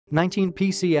19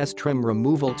 PCS Trim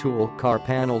Removal Tool Car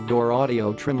Panel Door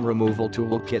Audio Trim Removal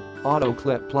Tool Kit Auto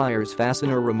Clip Pliers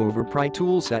Fastener Remover Pry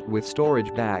Tool Set with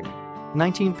Storage Bag.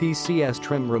 19 PCS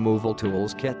Trim Removal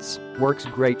Tools Kits works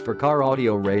great for car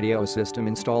audio radio system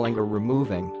installing or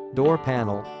removing, door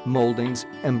panel, moldings,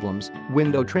 emblems,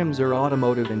 window trims or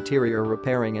automotive interior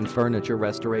repairing and furniture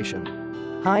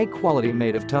restoration. High quality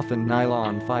made of toughened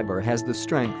nylon fiber has the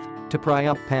strength to pry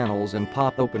up panels and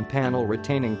pop open panel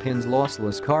retaining pins.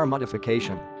 Lossless car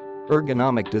modification.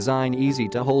 Ergonomic design, easy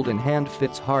to hold in hand,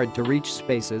 fits hard to reach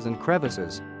spaces and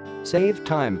crevices. Save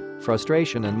time,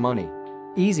 frustration and money.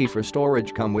 Easy for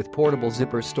storage, come with portable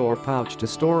zipper store pouch to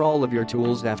store all of your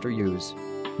tools after use.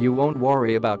 You won't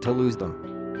worry about to lose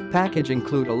them. Package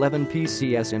include 11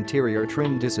 PCS interior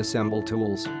trim disassemble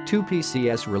tools, 2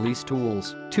 PCS release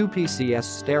tools, 2 PCS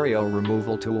stereo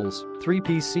removal tools, 3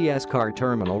 PCS car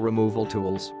terminal removal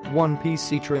tools, 1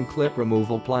 PC Trim Clip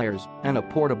Removal Pliers, and a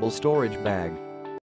portable storage bag.